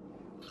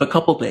 A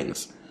couple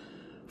things.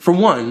 For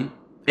one,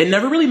 it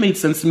never really made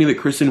sense to me that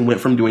Kristen went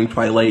from doing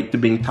Twilight to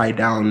being tied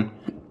down,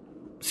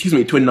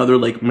 to another,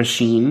 like,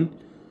 machine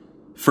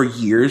for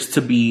years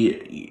to be,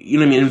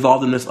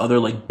 involved in this other,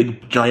 like,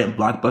 big, giant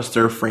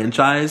blockbuster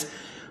franchise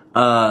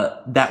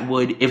that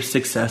would, if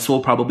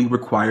successful, probably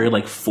require,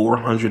 like,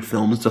 400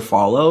 films to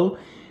follow,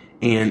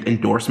 and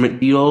endorsement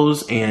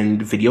deals,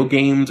 and video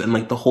games, and,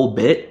 like, the whole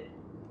bit.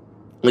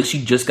 Like,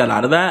 she just got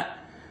out of that.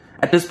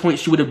 At this point,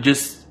 she would have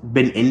just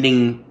been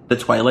ending the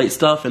Twilight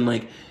stuff, and,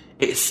 like,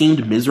 it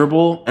seemed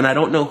miserable, and I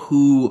don't know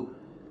who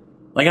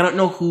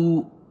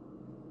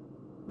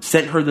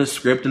sent her the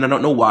script, and I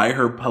don't know why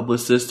her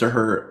publicist or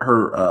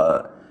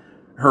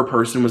her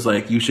person was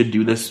like, you should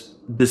do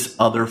this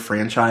other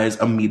franchise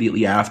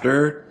immediately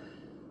after.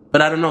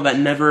 But I don't know,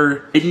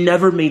 it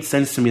never made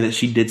sense to me that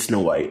she did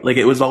Snow White. Like,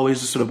 it was always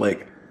just sort of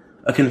like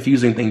a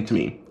confusing thing to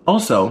me.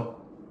 Also,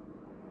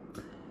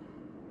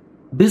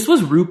 this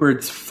was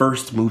Rupert's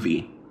first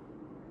movie.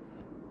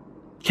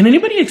 Can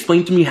anybody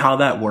explain to me how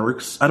that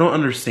works? I don't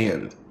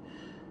understand.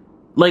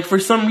 Like, for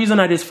some reason,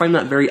 I just find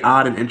that very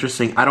odd and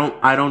interesting. I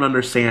don't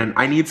understand.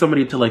 I need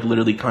somebody to, like,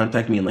 literally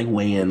contact me and, like,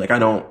 weigh in. Like, I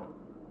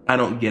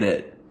don't get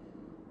it.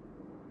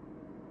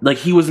 Like,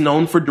 he was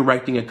known for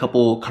directing a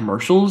couple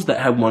commercials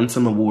that had won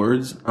some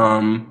awards.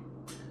 One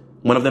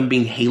of them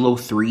being Halo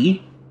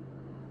 3.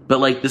 But,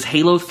 like, does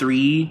Halo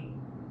 3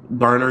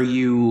 garner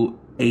you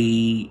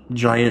a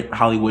giant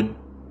Hollywood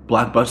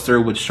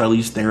blockbuster with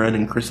Charlize Theron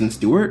and Kristen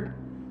Stewart?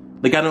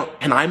 Like,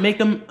 can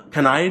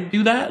I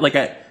do that? Like,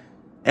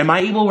 am I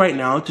able right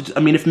now to,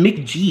 if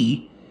Mick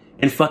G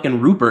and fucking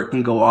Rupert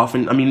can go off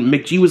and,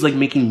 Mick G was, like,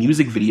 making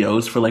music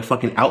videos for, like,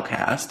 fucking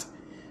Outkast.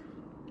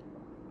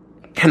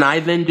 Can I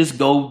then just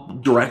go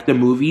direct a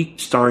movie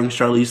starring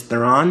Charlize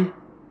Theron?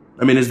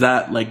 Is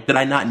that, like, did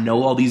I not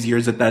know all these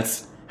years that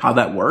that's how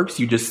that works?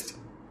 You just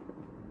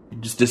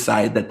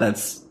decide that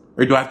that's,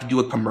 or do I have to do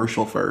a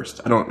commercial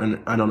first? I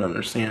don't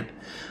understand.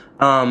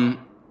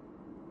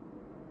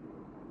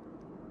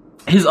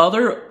 His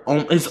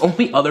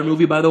only other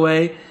movie, by the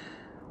way,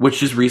 which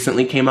just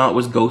recently came out,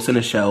 was Ghost in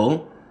a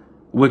Shell,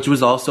 which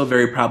was also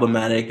very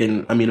problematic.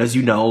 And, as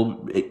you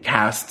know, it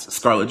cast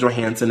Scarlett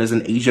Johansson as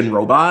an Asian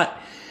robot.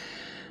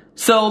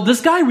 So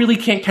this guy really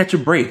can't catch a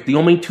break. The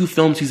only 2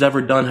 films he's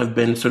ever done have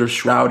been sort of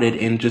shrouded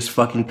in just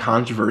fucking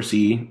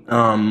controversy.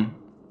 And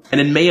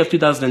in May of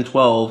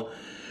 2012,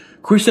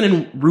 Kristen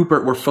and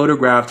Rupert were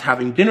photographed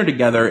having dinner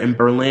together in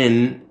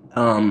Berlin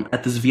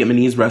at this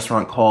Vietnamese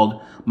restaurant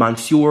called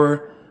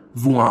Monsieur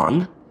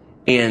Vuong.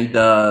 And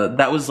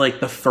that was, like,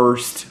 the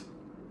first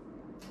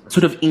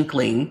sort of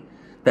inkling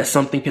that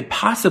something could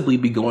possibly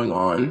be going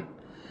on.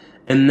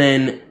 And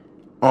then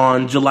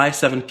on July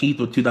 17th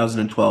of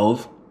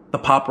 2012, the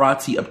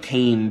paparazzi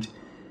obtained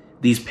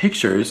these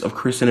pictures of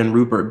Kristen and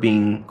Rupert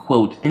being,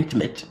 quote,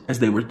 intimate, as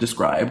they were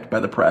described by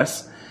the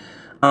press.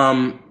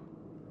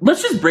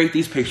 Let's just break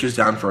these pictures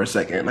down for a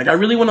second. Like, I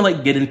really want to,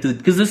 like, get into,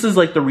 because this is,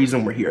 like, the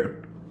reason we're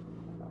here.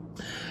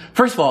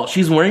 First of all,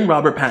 she's wearing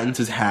Robert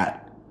Pattinson's hat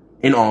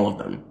in all of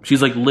them.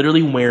 She's, like,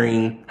 literally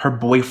wearing her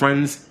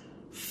boyfriend's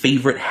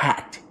favorite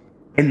hat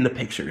in the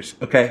pictures,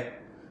 okay?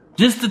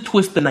 Just to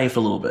twist the knife a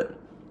little bit.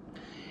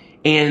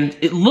 And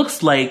it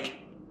looks like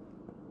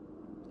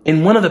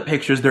in one of the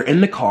pictures, they're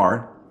in the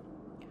car.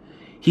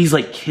 He's,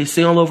 like,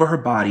 kissing all over her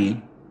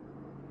body.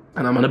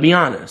 And I'm gonna be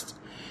honest.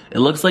 It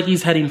looks like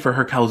he's heading for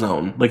her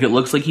calzone. Like, it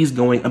looks like he's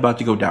about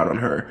to go down on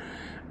her.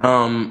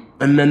 And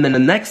then in the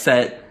next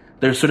set,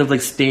 they're sort of,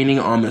 like, standing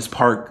on this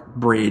park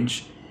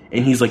bridge.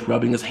 And he's, like,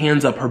 rubbing his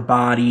hands up her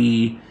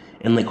body.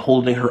 And, like,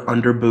 holding her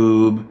under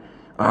boob.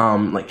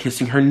 Like,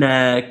 kissing her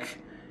neck.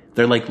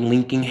 They're, like,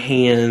 linking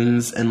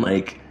hands. And,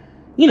 like,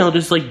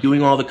 just, like,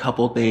 doing all the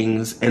couple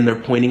things, and they're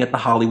pointing at the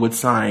Hollywood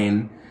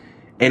sign.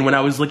 And when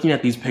I was looking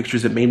at these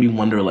pictures, it made me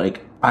wonder,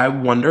 like, I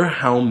wonder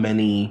how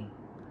many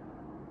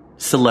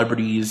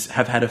celebrities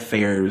have had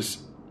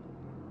affairs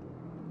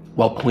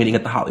while pointing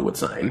at the Hollywood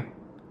sign.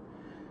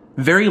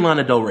 Very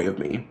Lana Del Rey of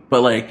me,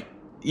 but, like,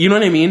 you know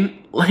what I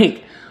mean?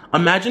 Like,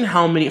 imagine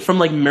how many, from,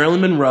 like,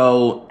 Marilyn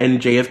Monroe and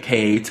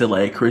JFK to,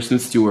 like, Kristen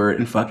Stewart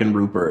and fucking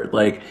Rupert,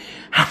 like,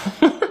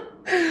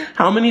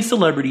 how many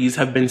celebrities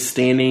have been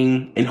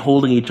standing and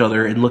holding each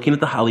other and looking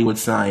at the Hollywood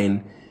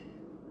sign?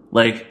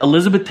 Like,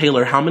 Elizabeth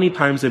Taylor, how many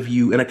times have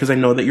you, and because I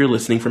know that you're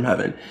listening from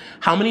heaven,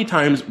 how many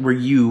times were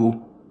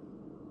you,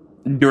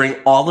 during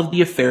all of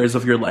the affairs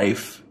of your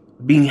life,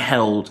 being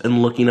held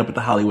and looking up at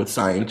the Hollywood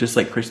sign, just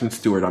like Kristen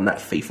Stewart on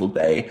that fateful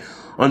day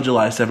on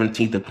July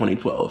 17th of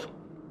 2012?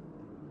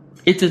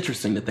 It's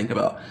interesting to think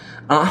about.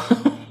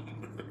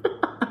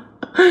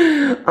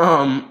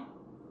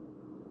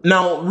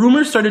 Now,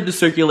 rumors started to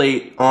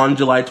circulate on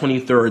July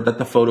 23rd that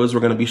the photos were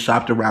going to be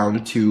shopped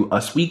around to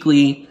Us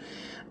Weekly.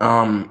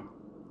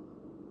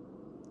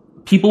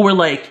 People were,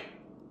 like,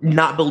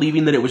 not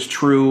believing that it was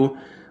true.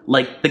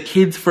 Like,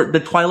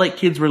 the Twilight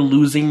kids were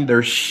losing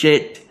their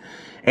shit.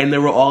 And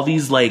there were all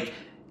these, like,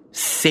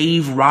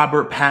 save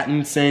Robert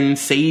Pattinson,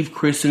 save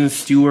Kristen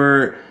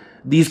Stewart,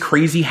 these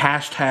crazy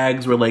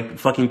hashtags were like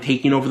fucking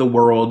taking over the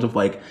world of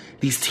like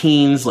these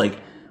teens like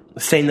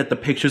saying that the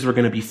pictures were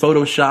going to be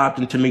photoshopped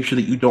and to make sure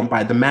that you don't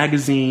buy the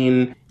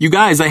magazine. You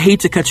guys, I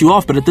hate to cut you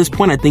off, but at this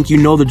point I think you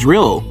know the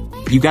drill.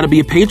 You got to be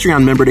a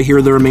Patreon member to hear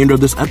the remainder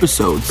of this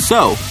episode.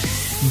 So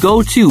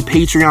go to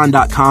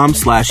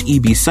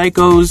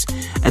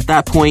patreon.com/ebpsychos. At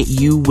that point,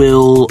 you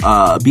will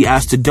be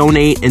asked to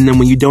donate. And then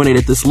when you donate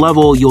at this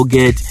level, you'll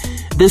get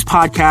this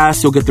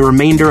podcast. You'll get the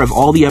remainder of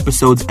all the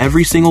episodes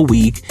every single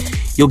week.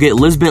 You'll get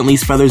Liz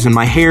Bentley's Feathers in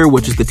My Hair,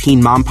 which is the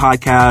Teen Mom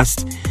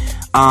podcast.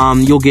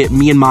 You'll get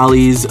me and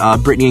Molly's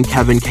Brittany and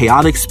Kevin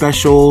Chaotic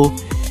special.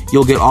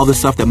 You'll get all the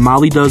stuff that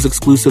Molly does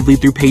exclusively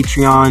through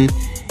Patreon.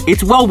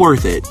 It's well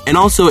worth it. And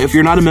also, if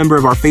you're not a member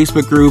of our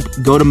Facebook group,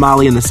 go to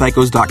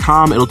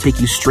mollyandthepsychos.com. It'll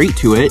take you straight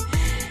to it.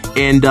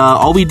 And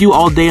all we do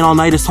all day and all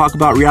night is talk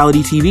about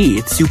reality TV.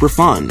 It's super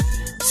fun.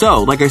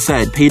 So, like I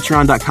said,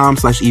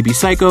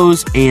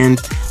 patreon.com/ebpsychos and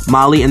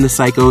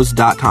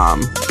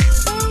mollyandthepsychos.com.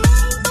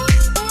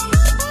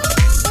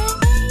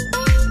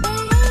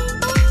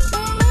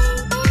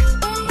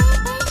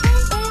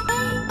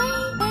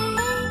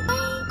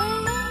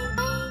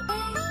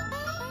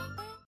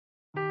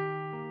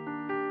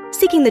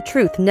 Seeking the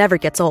truth never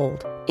gets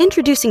old.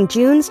 Introducing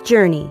June's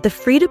Journey, the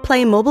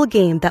free-to-play mobile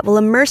game that will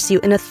immerse you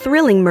in a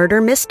thrilling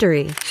murder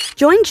mystery.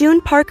 Join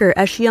June Parker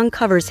as she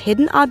uncovers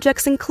hidden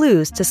objects and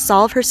clues to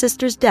solve her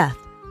sister's death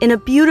in a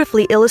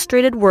beautifully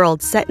illustrated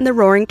world set in the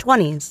Roaring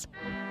 '20s.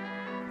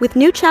 With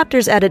new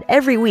chapters added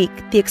every week,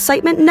 the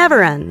excitement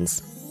never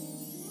ends.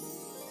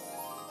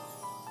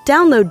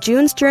 Download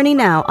June's Journey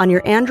now on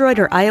your Android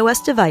or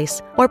iOS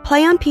device or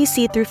play on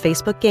PC through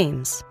Facebook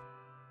Games.